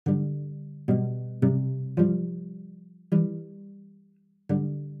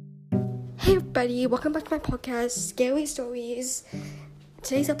Hey everybody, welcome back to my podcast, Scary Stories.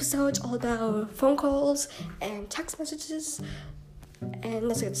 Today's episode is all about phone calls and text messages, and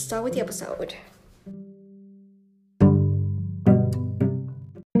let's get started with the episode.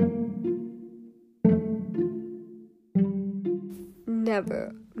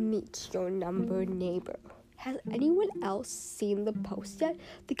 Never meet your number neighbor. Has anyone else seen the post yet?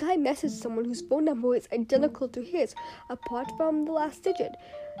 The guy messaged someone whose phone number is identical to his, apart from the last digit,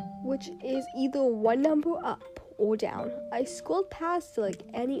 which is either one number up or down. I scrolled past it like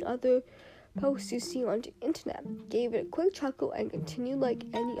any other post you see on the internet, gave it a quick chuckle, and continued like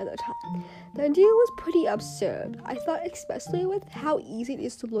any other time. The idea was pretty absurd, I thought, especially with how easy it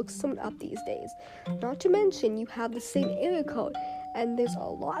is to look someone up these days. Not to mention, you have the same area code, and there's a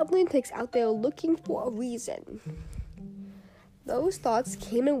lot of lunatics out there looking for a reason. Those thoughts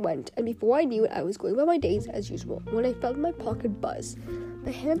came and went, and before I knew it, I was going about my days as usual when I felt my pocket buzz.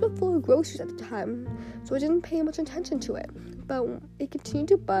 The hand was full of groceries at the time, so I didn't pay much attention to it, but it continued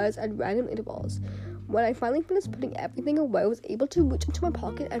to buzz at random intervals. When I finally finished putting everything away, I was able to reach into my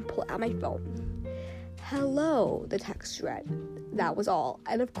pocket and pull out my phone. "Hello," the text read. That was all,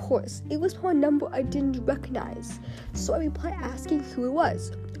 and of course, it was from a number I didn't recognize, so I replied asking who it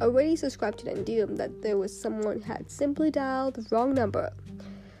was. Already subscribed to the idea that there was someone who had simply dialed the wrong number.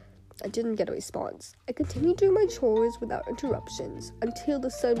 I didn't get a response. I continued doing my chores without interruptions until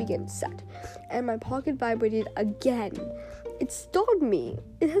the sun began to set, and my pocket vibrated again. It startled me.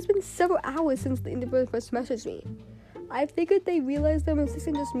 It has been several hours since the individual first messaged me. I figured they realized their mistakes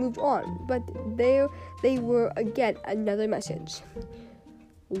and just moved on, but there they were again, another message.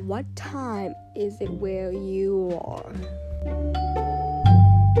 "What time is it where you are?"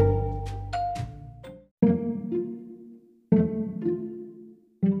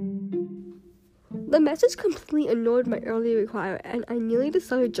 The message completely ignored my earlier requirement, and I nearly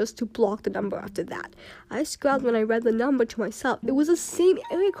decided just to block the number after that. I scowled when I read the number to myself. It was the same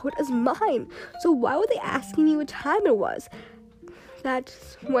area code as mine, so why were they asking me what time it was?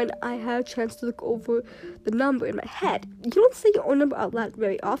 That's when I had a chance to look over the number in my head. You don't say your own number out loud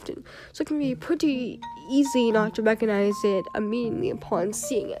very often, so it can be pretty easy not to recognize it immediately upon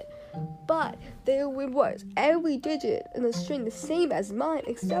seeing it. But there it was, every digit in the string the same as mine,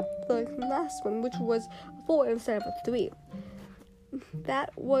 except the last one, which was a 4 instead of a 3.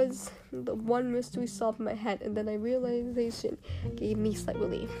 That was the one mystery solved in my head, and then my realization gave me slight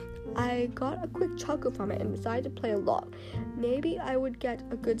relief. I got a quick chuckle from it and decided to play along. Maybe I would get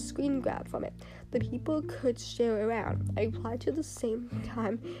a good screen grab from it that people could share around. I replied to the same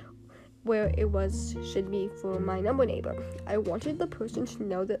time where it should be for my number neighbor. I wanted the person to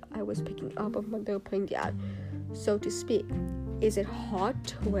know that I was picking up on what they were putting down, so to speak. "Is it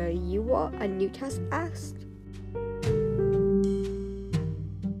hot where you are?" a new text asked.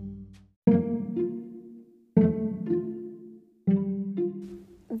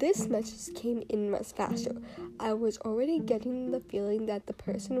 This message came in much faster. I was already getting the feeling that the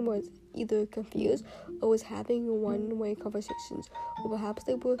person was either confused or was having one-way conversations, or perhaps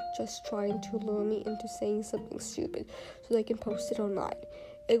they were just trying to lure me into saying something stupid so they can post it online.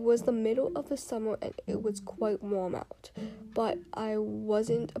 It was the middle of the summer and it was quite warm out, but I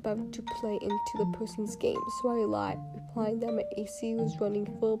wasn't about to play into the person's game, so I lied, replying that my AC was running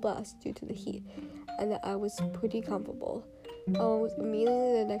full blast due to the heat and that I was pretty comfortable. Almost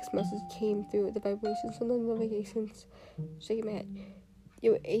immediately the next message came through, the vibrations from the notifications shaking my head.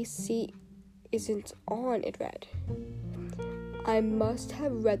 "Your AC isn't on," it read. I must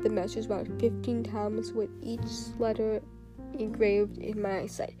have read the message about 15 times with each letter engraved in my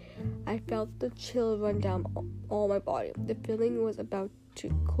eyesight. I felt the chill run down all my body. The feeling was about to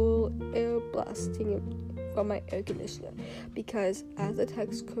cool air blasting from my air conditioner, because as the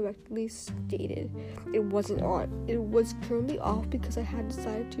text correctly stated, it wasn't on. It was currently off because I had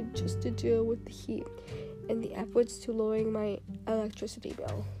decided to deal with the heat and the efforts to lowering my electricity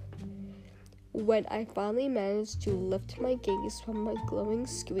bill. When I finally managed to lift my gaze from my glowing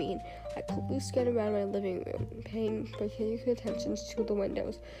screen, I quickly scanned around my living room, paying particular attention to the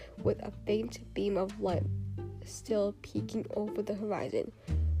windows, with a faint beam of light still peeking over the horizon.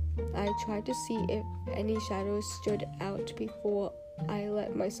 I tried to see if any shadows stood out before I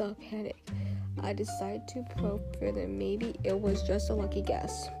let myself panic. I decided to probe further. Maybe it was just a lucky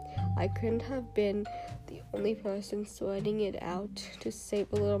guess. I couldn't have been the only person sorting it out to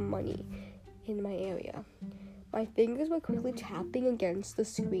save a little money in my area. My fingers were quickly tapping against the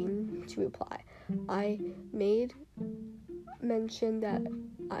screen to reply. I made mention that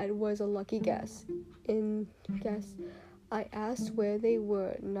I was a lucky guess. I asked where they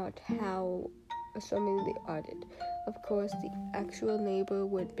were, not how assuming they audit. Of course, the actual neighbor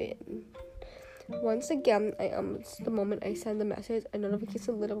would be. Once again, the moment I sent the message, a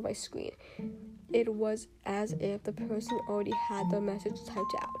notification lit up on my screen. It was as if the person already had the message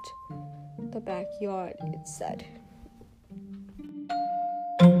typed out. The backyard, it said.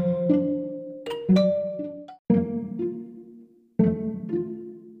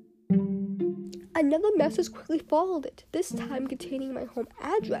 Another message quickly followed it, this time containing my home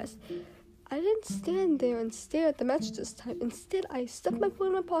address. I didn't stand there and stare at the message this time. Instead, I stuffed my phone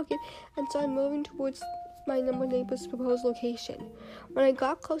in my pocket and started moving towards my neighbor's proposed location. When I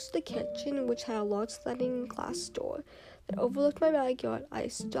got close to the kitchen, which had a large sliding glass door that overlooked my backyard, I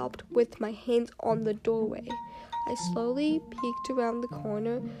stopped with my hands on the doorway. I slowly peeked around the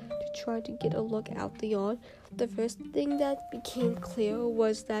corner to try to get a look out the yard. The first thing that became clear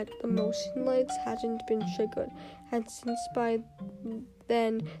was that the motion lights hadn't been triggered, and since by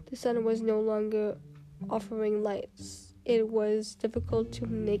then the sun was no longer offering lights, it was difficult to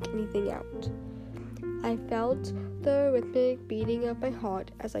make anything out. I felt the rhythmic beating of my heart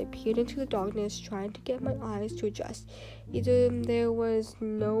as I peered into the darkness, trying to get my eyes to adjust. Either there was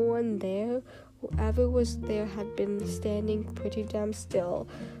no one there, whoever was there had been standing pretty damn still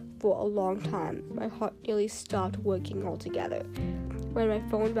for a long time. My heart nearly stopped working altogether. When my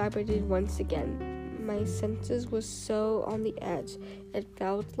phone vibrated once again, my senses were so on the edge, it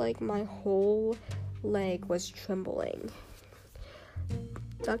felt like my whole leg was trembling.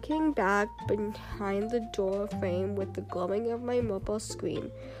 Ducking back behind the door frame with the glowing of my mobile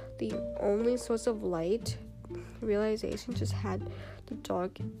screen, the only source of light, realization just had the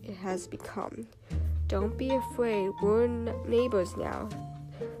dark it has become. Don't be afraid, we're neighbors now,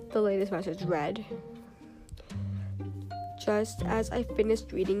 the latest message read. Just as I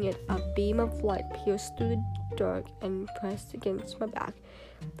finished reading it, a beam of light pierced through the dark and pressed against my back.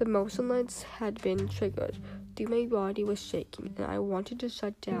 The motion lights had been triggered. My body was shaking, and I wanted to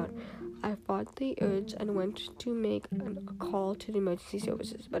shut down. I fought the urge and went to make a call to the emergency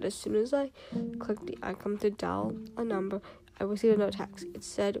services, but as soon as I clicked the icon to dial a number, I received another text. It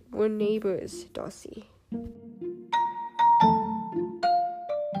said, "We're neighbors, Darcy."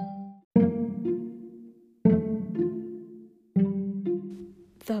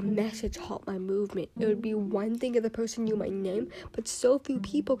 The message halted my movement. It would be one thing if the person knew my name, but so few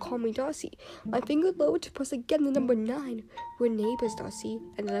people call me Darcy. My finger lowered to press again the number 9. "We're neighbors, Darcy."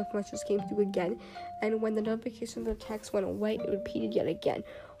 And the message came through again, and when the notification of the text went away, it repeated yet again.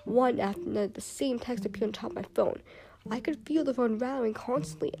 One after another, the same text appeared on top of my phone. I could feel the phone rattling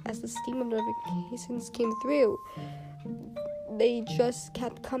constantly as the stream of notifications came through. They just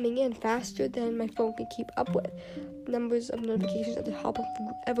kept coming in faster than my phone could keep up with. Numbers of notifications at the top of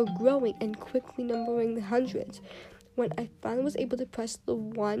ever growing and quickly numbering the hundreds. When I finally was able to press the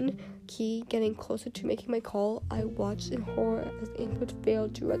 1 key, getting closer to making my call, I watched in horror as the input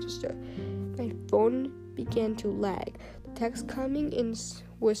failed to register. My phone began to lag. The texts coming in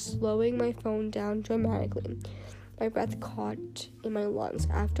were slowing my phone down dramatically. My breath caught in my lungs.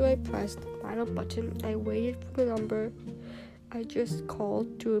 After I pressed the final button, I waited for the number I just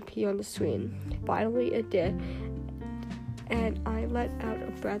called to appear on the screen. Finally, it did, and I let out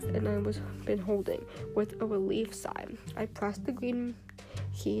a breath and I was been holding with a relief sigh. I pressed the green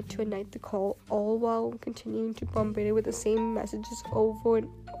key to ignite the call, all while continuing to bombard it with the same messages over and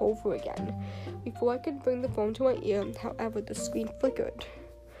over again. Before I could bring the phone to my ear, however, the screen flickered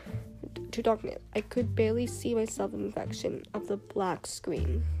to darkness. I could barely see myself in the reflection of the black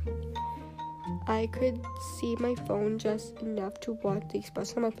screen. I could see my phone just enough to watch the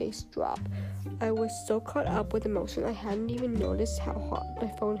expression on my face drop. I was so caught up with emotion I hadn't even noticed how hot my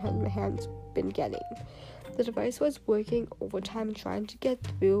phone had in my hands been getting. The device was working overtime trying to get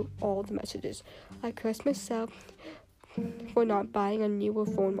through all the messages. I cursed myself for not buying a newer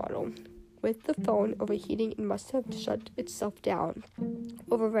phone model. With the phone overheating, it must have shut itself down.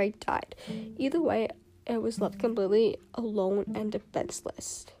 Override died. Either way, I was left completely alone and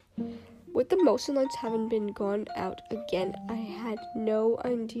defenseless. With the motion lights having been gone out again, I had no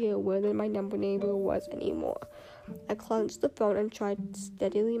idea where my neighbor was anymore. I clenched the phone and tried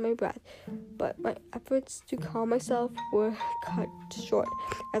steadily my breath, but my efforts to calm myself were cut short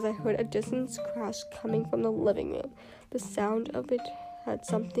as I heard a distant crash coming from the living room. The sound of it had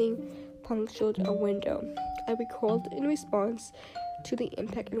something punctured a window. I recoiled in response to the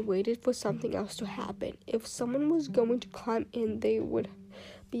impact and waited for something else to happen. If someone was going to climb in, they would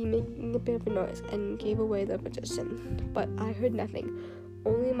be making a bit of a noise and gave away their position. But I heard nothing.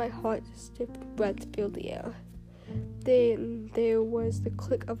 Only my heart-stiff breath filled the air. Then there was the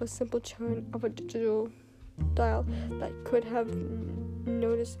click of a simple turn of a digital dial that could have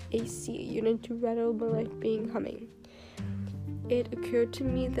noticed AC unit to rattle my life being humming. It occurred to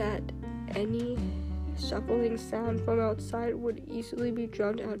me that any shuffling sound from outside would easily be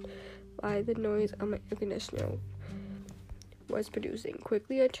drowned out by the noise of my air conditioner was producing.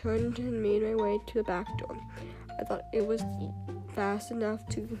 Quickly, I turned and made my way to the back door. I thought it was fast enough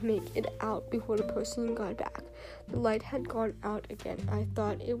to make it out before the person got back. The light had gone out again. I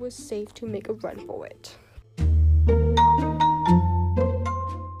thought it was safe to make a run for it.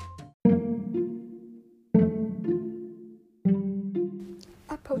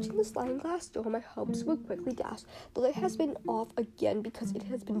 Approaching the sliding glass door, my hopes were quickly dashed. The light has been off again because it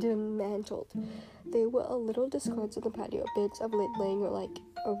has been dismantled. There were a little discards on the patio, bits of lid laying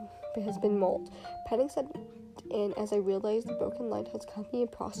it has been mold. Panic set in as I realized the broken light has cut me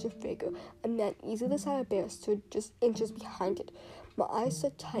across your figure. A man easily the size of a bear stood just inches behind it. My eyes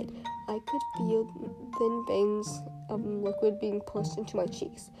set tight. I could feel thin veins of liquid being pushed into my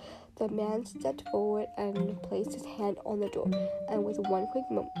cheeks. The man stepped forward and placed his hand on the door, and with one quick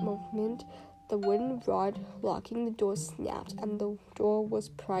movement, the wooden rod locking the door snapped, and the door was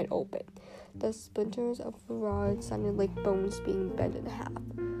pried open. The splinters of the rod sounded like bones being bent in half,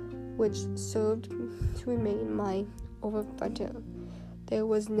 which served to remain my overfrontal. There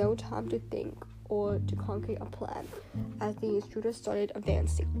was no time to think or to concrete a plan. As the intruder started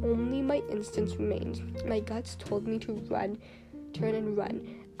advancing, only my instincts remained. My guts told me to turn and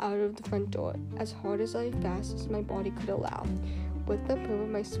run out of the front door as hard as fast as my body could allow. With the proof of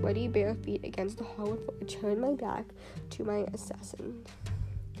my sweaty bare feet against the hardwood floor, I turned my back to my assassin.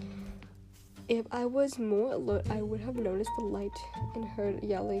 If I was more alert, I would have noticed the light and heard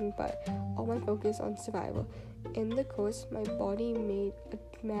yelling, but all my focus on survival. In the course, my body made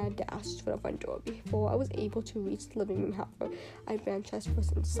a mad dash for the front door. Before I was able to reach the living room, however, I ran chest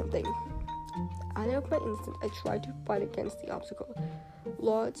first into something. Out of my instinct, I tried to fight against the obstacle.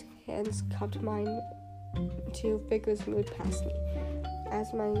 Lord's hands cupped mine. Two figures moved past me.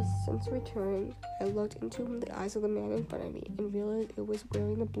 As my sense returned, I looked into the eyes of the man in front of me and realized it was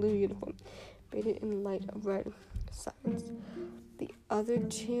wearing a blue uniform, faded in the light of red silence. The other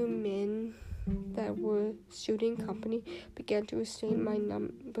two men that were shooting company began to restrain my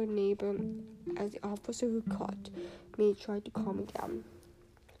neighbor as the officer who caught me tried to calm me down.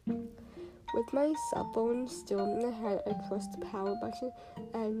 With my cell phone still in the hand, I pressed the power button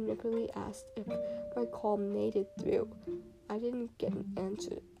and manipulatively asked if my call made it through. I didn't get an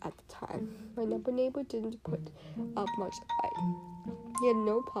answer at the time. My neighbor didn't put up much fight. He had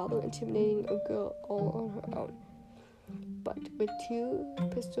no problem intimidating a girl all on her own. But with two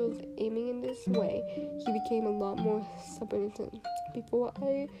pistols aiming in this way, he became a lot more subordinate. Before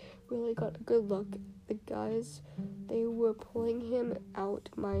I really got a good look, the guys, they were pulling him out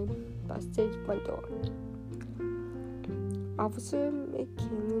my busted front door. Officer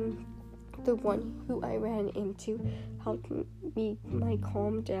McKinnon, the one who I ran into, helped me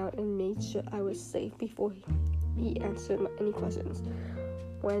calm down and made sure I was safe before he answered any questions.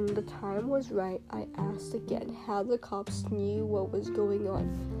 When the time was right, I asked again how the cops knew what was going on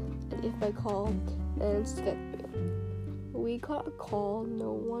and if my call managed to get through. We got a call,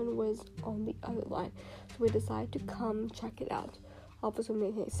 no one was on the other line, so we decided to come check it out, Officer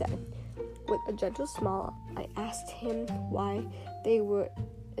McKinnon said. With a gentle smile, I asked him why they were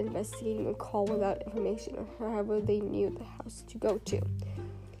investigating a call without information or however they knew the house to go to.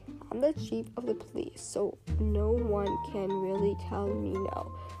 I'm the chief of the police, so no one can really tell me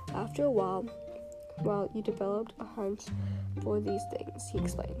no. After a while, you developed a hunch for these things, he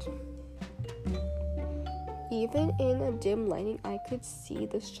explained. Even in a dim lighting, I could see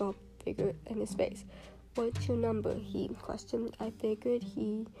the sharp figure in his face. What's your number? He questioned. I figured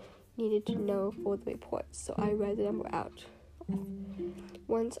he needed to know for the report, so I read the number out.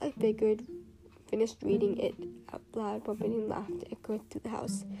 Once I finished reading it out loud, vomiting laughter echoed through the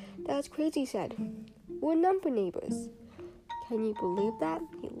house. That's crazy, he said. We're number neighbors. Can you believe that?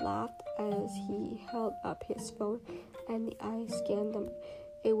 He laughed as he held up his phone and the eye scanned them.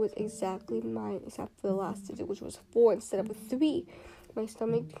 It was exactly mine except for the last digit, which was 4 instead of a 3. My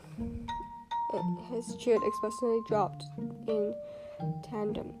stomach, his cheered expression dropped in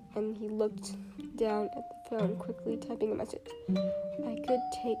tandem, and he looked down at the phone, quickly typing a message. I could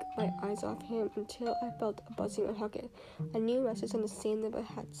take my eyes off him until I felt a buzzing on pocket. A new message on the same number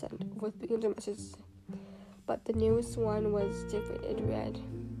had sent over 300 messages, but the newest one was different. It read,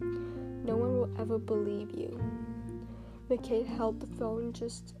 "No one will ever believe you." McKay held the phone,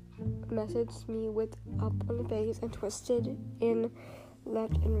 just messaged me with up on the face and twisted in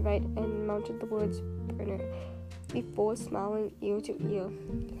left and right and mounted the words "burner" before smiling ear to ear.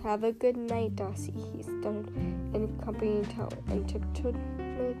 Have a good night, Darcy, he stuttered in a comforting tone and tiptoed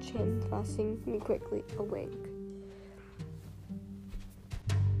my chin, tossing me quickly a wink.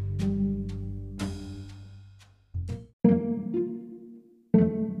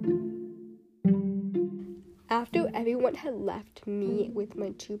 everyone had left me with my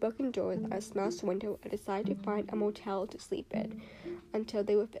 2 broken doors and a smashed window, I decided to find a motel to sleep in until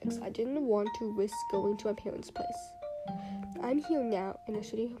they were fixed. I didn't want to risk going to my parents' place. I'm here now in a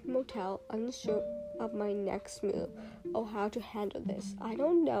shitty motel, unsure of my next move or how to handle this. I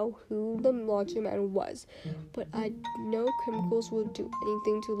don't know who the laundryman was, but I know criminals will do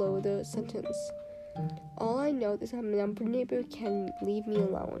anything to lower the sentence. All I know is that my neighbor can leave me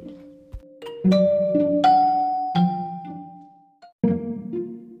alone.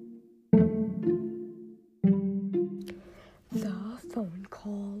 The phone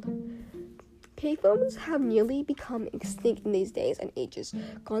call. Payphones have nearly become extinct in these days and ages,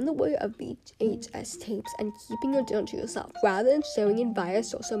 gone the way of VHS tapes and keeping your dinner to yourself rather than sharing it via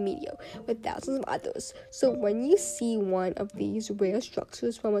social media with thousands of others. So when you see one of these rare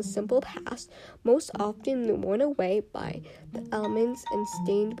structures from a simple past, most often worn away by the elements and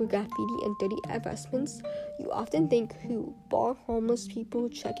stained with graffiti and dirty investments, you often think who? Bar homeless people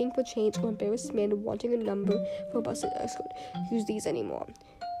checking for change or embarrassed men wanting a number for a busted escort use these anymore.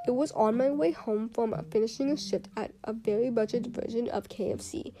 It was on my way home from finishing a shift at a very budget version of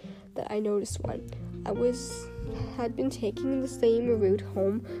KFC that I noticed one. I had been taking the same route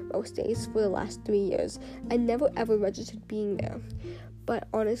home most days for the last 3 years and never ever registered being there. But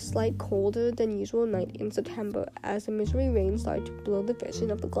on a slight colder than usual night in September, as the misery rain started to blow the vision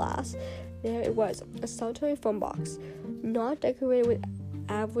of the glass, there it was, a solitary phone box, not decorated with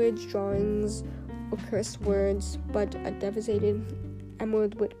average drawings or cursed words, but a devastated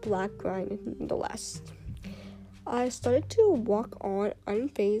emerald with black rind nonetheless. I started to walk on,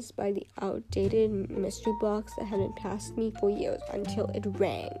 unfazed by the outdated mystery box that had been past me for years until it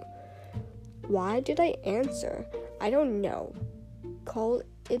rang. Why did I answer? I don't know. Call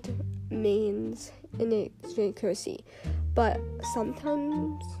it means inaccuracy, but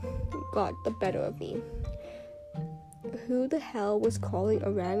sometimes got the better of me. Who the hell was calling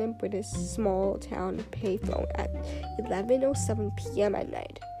a random British small town payphone at 11:07 p.m. at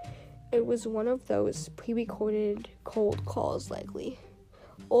night? It was one of those pre-recorded cold calls likely,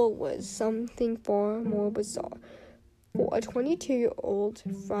 or was something far more bizarre. For a 22-year-old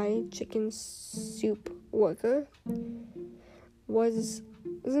fried chicken soup worker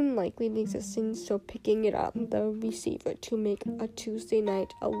wasn't likely in existence, so picking it up the receiver to make a Tuesday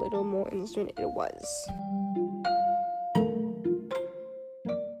night a little more instant it was.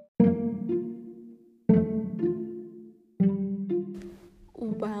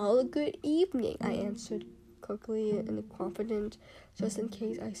 Well, good evening, I answered quickly and confident, just in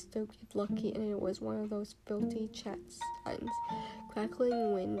case I still get lucky and it was one of those filthy chat signs.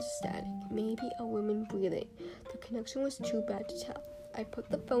 Crackling wind static, maybe a woman breathing. The connection was too bad to tell. I put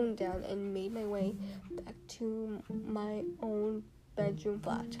the phone down and made my way back to my own bedroom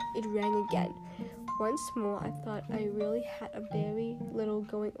flat. It rang again. Once more, I thought I really had a very little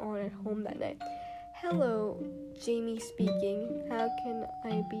going on at home that night. Hello, Jamie speaking. How can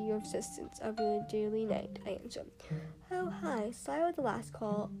I be your assistant of your daily night? I answered. Oh, hi. Sorry about the last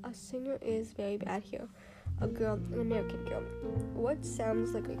call. A singer is very bad here. A girl, an American girl. What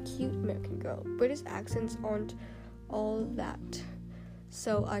sounds like a cute American girl? British accents aren't all that.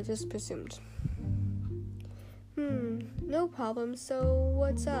 So I just presumed. No problem. So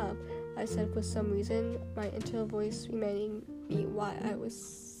what's up? I said for some reason, my inner voice reminding me why I was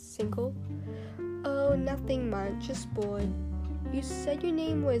single. Oh, nothing much, just bored. You said your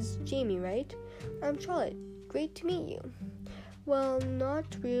name was Jamie, right? I'm Charlotte. Great to meet you. Well, not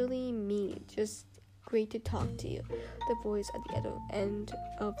really me, just great to talk to you. The voice at the other end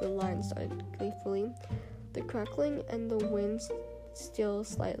of the line started gleefully, the crackling and the wind still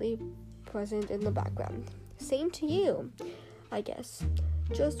slightly present in the background. Same to you, I guess.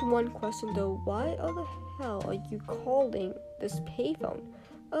 Just one question though, why the hell are you calling this payphone?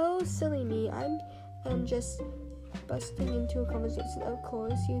 Oh, silly me, I'm just busting into a conversation. Of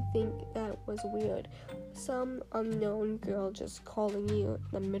course you think that was weird. Some unknown girl just calling you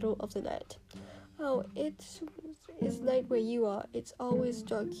in the middle of the night. Oh, it's night where you are. It's always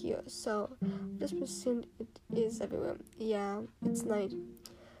dark here, so just presumed it is everywhere. Yeah, it's night.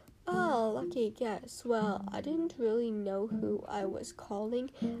 Oh, lucky guess. Well, I didn't really know who I was calling.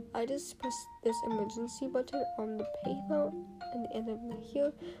 I just pressed this emergency button on the payphone, and I'm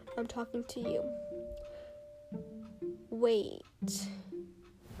here. I'm talking to you. Wait.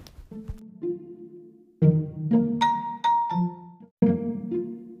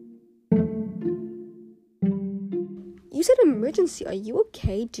 You said emergency. Are you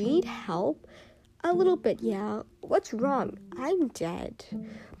okay? Do you need help? A little bit, yeah. What's wrong? I'm dead.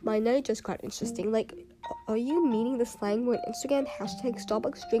 My night just got interesting. Like, Are you meaning the slang word Instagram hashtag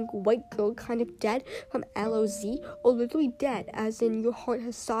Starbucks drink white girl kind of dead from LOZ, or literally dead as in your heart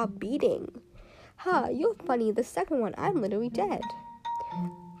has stopped beating? You're funny. The second one, I'm literally dead.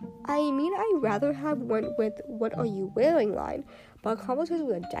 I mean, I'd rather have one with what are you wearing line, but a conversation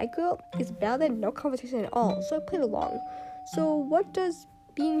with a dead girl is better than no conversation at all, so I played along. So what does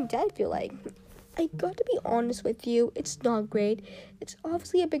being dead feel like? I got to be honest with you, it's not great. It's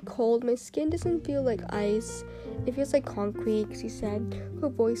obviously a bit cold. My skin doesn't feel like ice. It feels like concrete, she said. Her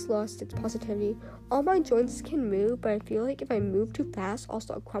voice lost its positivity. All my joints can move, but I feel like if I move too fast, I'll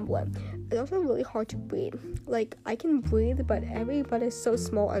start crumbling. It's also really hard to breathe. Like, I can breathe, but every butt is so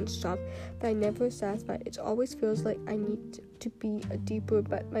small and sharp that I never satisfied. It always feels like I need to be deeper,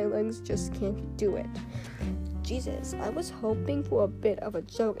 but my lungs just can't do it. Jesus, I was hoping for a bit of a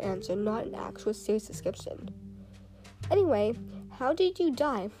joke answer, not an actual serious description. Anyway, how did you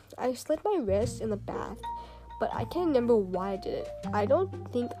die? I slit my wrist in the bath, but I can't remember why I did it. I don't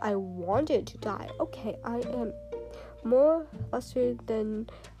think I wanted to die. Okay, I am more flustered than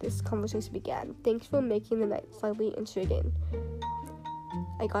this conversation began. Thanks for making the night slightly intriguing.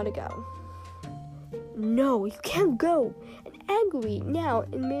 I gotta go. No, you can't go. And angry now,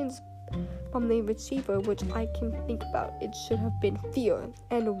 it means from the receiver, which I can think about, it should have been fear.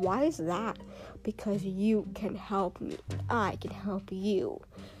 And why is that? Because you can help me, and I can help you.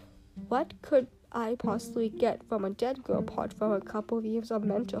 What could I possibly get from a dead girl apart from a couple of years of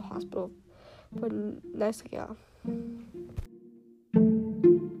mental hospital for Nessia?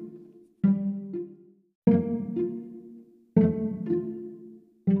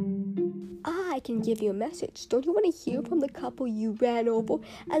 I can give you a message. Don't you want to hear from the couple you ran over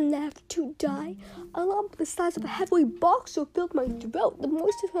and left to die? A lump the size of a heavy boxer filled my throat. The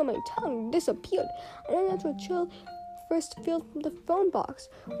moisture from my tongue disappeared. An unnatural chill first filled the phone box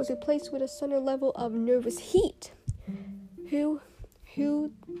was replaced with a sudden level of nervous heat. Who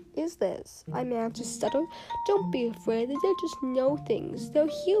is this? I managed to stutter. Don't be afraid. They'll just know things. They're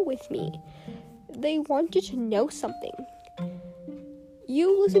here with me. They want you to know something.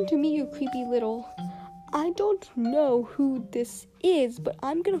 You listen to me, you creepy little... I don't know who this is, but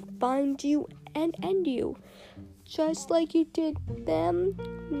I'm gonna find you and end you. Just like you did them.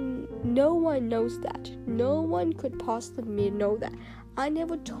 No one knows that. No one could possibly know that. I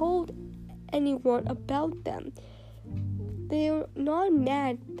never told anyone about them. They're not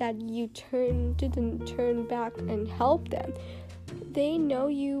mad that you didn't turn back and help them. They know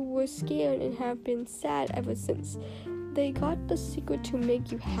you were scared and have been sad ever since. They got the secret to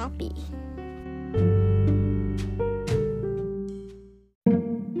make you happy.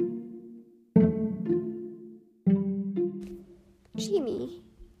 Jimmy,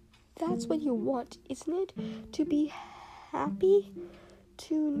 that's what you want, isn't it? To be happy?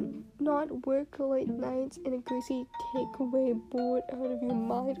 To not work late nights in a greasy takeaway, bored out of your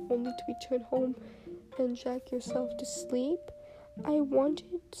mind, only to return home and jack yourself to sleep? I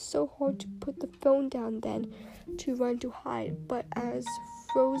wanted so hard to put the phone down then, to run to hide, but as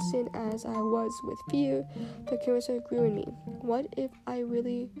frozen as I was with fear, the curiosity grew in me. What if I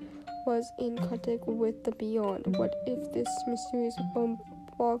really was in contact with the beyond? What if this mysterious phone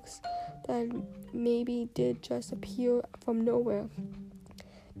box that maybe did just appear from nowhere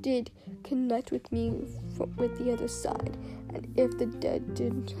did connect with me with the other side? And if the dead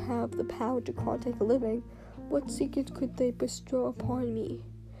didn't have the power to contact the living, what secret could they bestow upon me?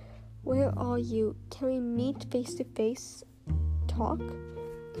 Where are you? Can we meet face to face? Talk?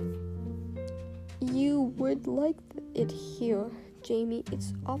 You would like it here, Jamie.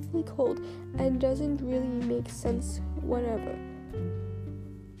 It's awfully cold and doesn't really make sense, whatever.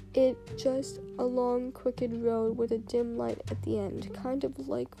 It's just a long, crooked road with a dim light at the end, kind of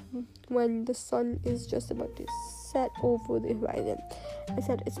like when the sun is just about to set over the horizon,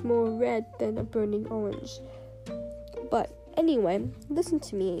 except it's more red than a burning orange. But anyway, listen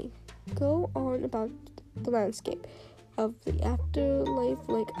to me. Go on about the landscape of the afterlife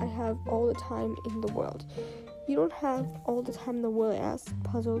like I have all the time in the world. You don't have all the time in the world, I asked,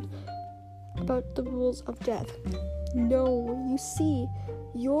 puzzled about the rules of death. No, you see,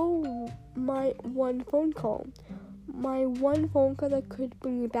 you're my one phone call. My one phone call that could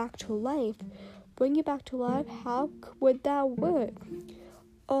bring you back to life. Bring you back to life? How would that work?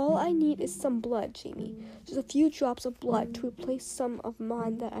 All I need is some blood, Jamie. Just a few drops of blood to replace some of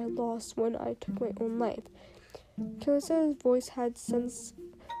mine that I lost when I took my own life. Carissa's voice had sense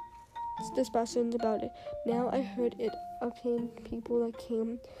expressions about it. Now I heard it obtain people that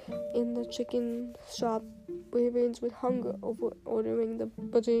came in the chicken shop, ravens with hunger, over ordering the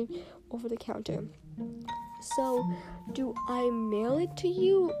butcher over the counter. So, do I mail it to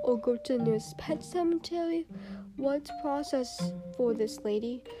you or go to the nearest pet cemetery? What's the process for this,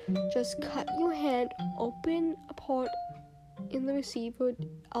 lady? Just cut your hand, open a part in the receiver,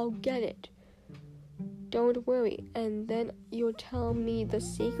 I'll get it. Don't worry, and then you'll tell me the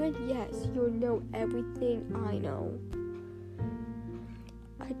secret? Yes, you'll know everything I know.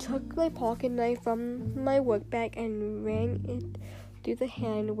 I took my pocket knife from my work bag and ran it through the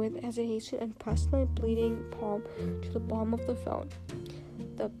hand with hesitation and pressed my bleeding palm to the bottom of the phone.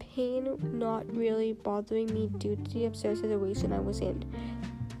 The pain not really bothering me due to the absurd situation I was in,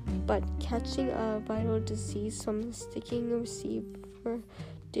 but catching a vital disease from the sticking receiver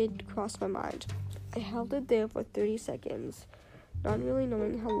did cross my mind. I held it there for 30 seconds, not really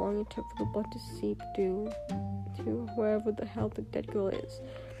knowing how long it took for the blood to seep through to wherever the hell the dead girl is.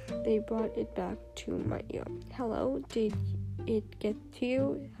 They brought it back to my ear. Hello, did it get to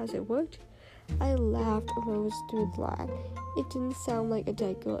you? Has it worked? I laughed, rose through the lie. It didn't sound like a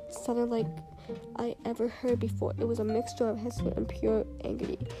dead girl. It sounded like I ever heard before. It was a mixture of hesitant and pure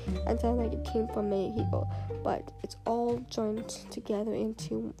agony, and sounded like it came from many people. But it's all joined together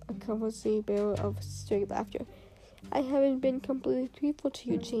into a convulsive barrel of hysteric laughter. I haven't been completely truthful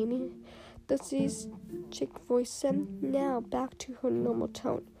to you, Jamie. The diseased chick voice said, now back to her normal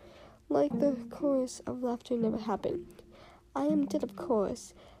tone, like the chorus of laughter never happened. I am dead, of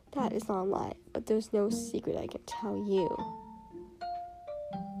course. That is not a lie, but there's no secret I can tell you.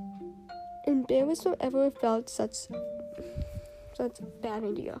 Embarrassed from ever felt such bad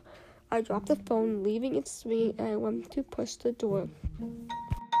idea. I dropped the phone, leaving it swinging, and I went to push the door.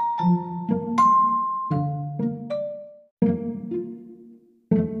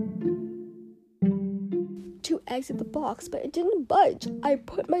 To exit the box, but it didn't budge. I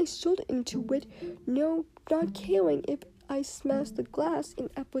put my shoulder into it, not caring if I smashed the glass in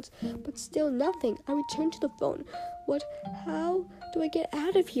efforts, but still nothing. I returned to the phone. What? How do I get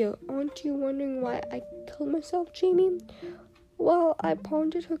out of here? Aren't you wondering why I killed myself, Jamie? While I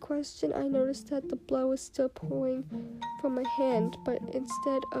pondered her question, I noticed that the blood was still pouring from my hand, but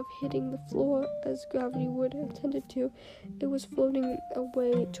instead of hitting the floor as gravity would have tended to, it was floating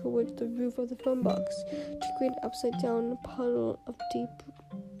away towards the roof of the phone box to create an upside-down puddle of deep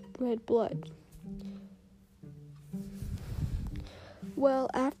red blood. Well,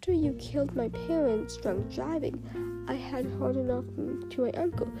 after you killed my parents drunk driving, I had heard enough to my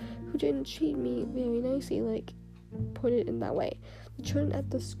uncle, who didn't treat me very nicely, put it in that way. The children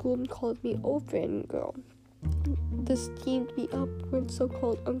at the school called me old friend girl. The steamed me up when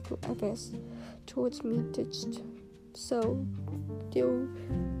so-called Uncle Evans towards me ditched. So, do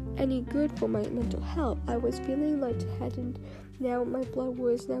any good for my mental health. I was feeling lightheaded. Now my blood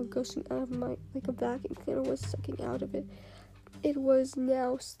was now gushing out of like a vacuum cleaner was sucking out of it. It was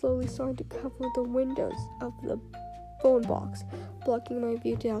now slowly starting to cover the windows of the phone box, blocking my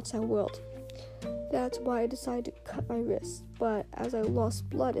view to the outside world. That's why I decided to cut my wrist. But as I lost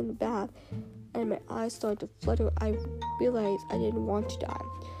blood in the bath and my eyes started to flutter, I realized I didn't want to die,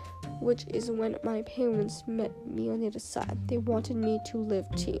 which is when my parents met me on the other side. They wanted me to live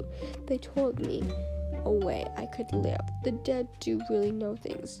too. They told me a way I could live. The dead do really know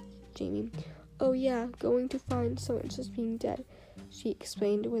things, Jamie. Oh yeah, going to find someone just being dead, she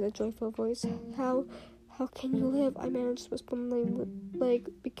explained with a joyful voice. How can you live? I managed to whisper, my leg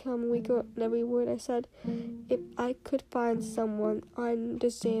become weaker in every word I said. If I could find someone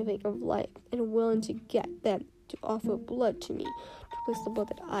undeserving of life and willing to get them to offer blood to me, to replace the blood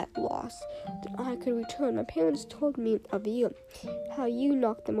that I lost, then I could return. My parents told me of you, how you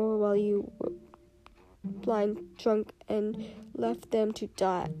knocked them over while you were blind, drunk, and left them to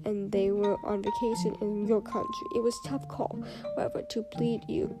die, and they were on vacation in your country. It was a tough call, however, to bleed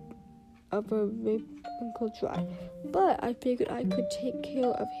you of a wrinkle dry, but I figured I could take care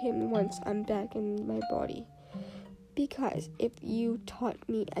of him once I'm back in my body. Because if you taught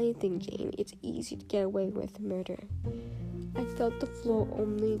me anything, Jane, it's easy to get away with murder. I felt the floor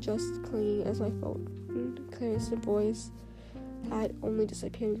only just clinging as my phone. Claire's voice had only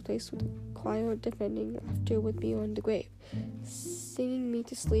disappeared, replaced with a choir defending laughter with me on the grave, singing me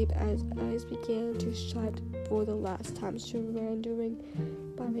to sleep as eyes began to shut for the last time,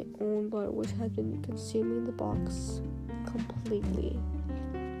 surrendering by my own blood, which had been consuming the box completely.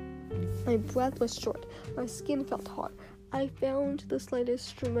 My breath was short, my skin felt hot. I found the slightest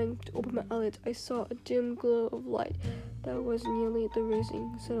strength to open my eyelids. I saw a dim glow of light that was nearly the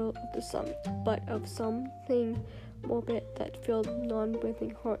rising settle of the sun, but of something morbid that filled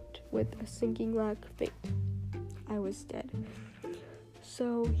non-breathing heart with a sinking lack of faith. I was dead.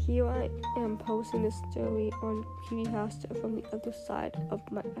 So here I am posting this story on Creepypasta from the other side of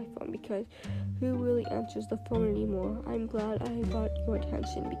my iPhone, because who really answers the phone anymore? I'm glad I got your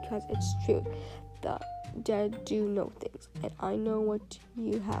attention, because it's true. The dead do know things, and I know what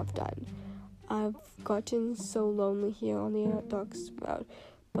you have done. I've gotten so lonely here on the dark road,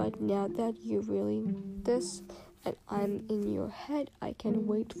 but now that you're really this, and I'm in your head, I can't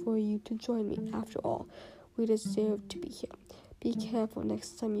wait for you to join me. After all, we deserve to be here. Be careful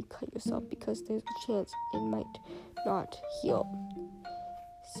next time you cut yourself, because there's a chance it might not heal.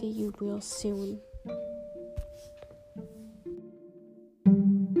 See you real soon.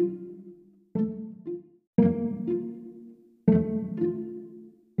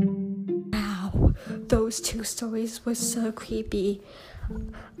 Wow, those two stories were so creepy.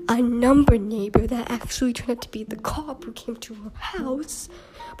 A number neighbor that actually turned out to be the cop who came to her house.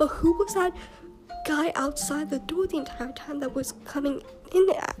 But who was that guy outside the door the entire time that was coming in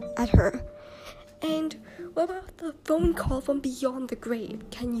at her? And what about the phone call from beyond the grave?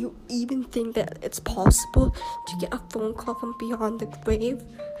 Can you even think that it's possible to get a phone call from beyond the grave?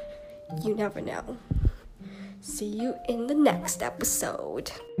 You never know. See you in the next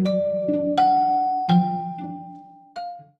episode.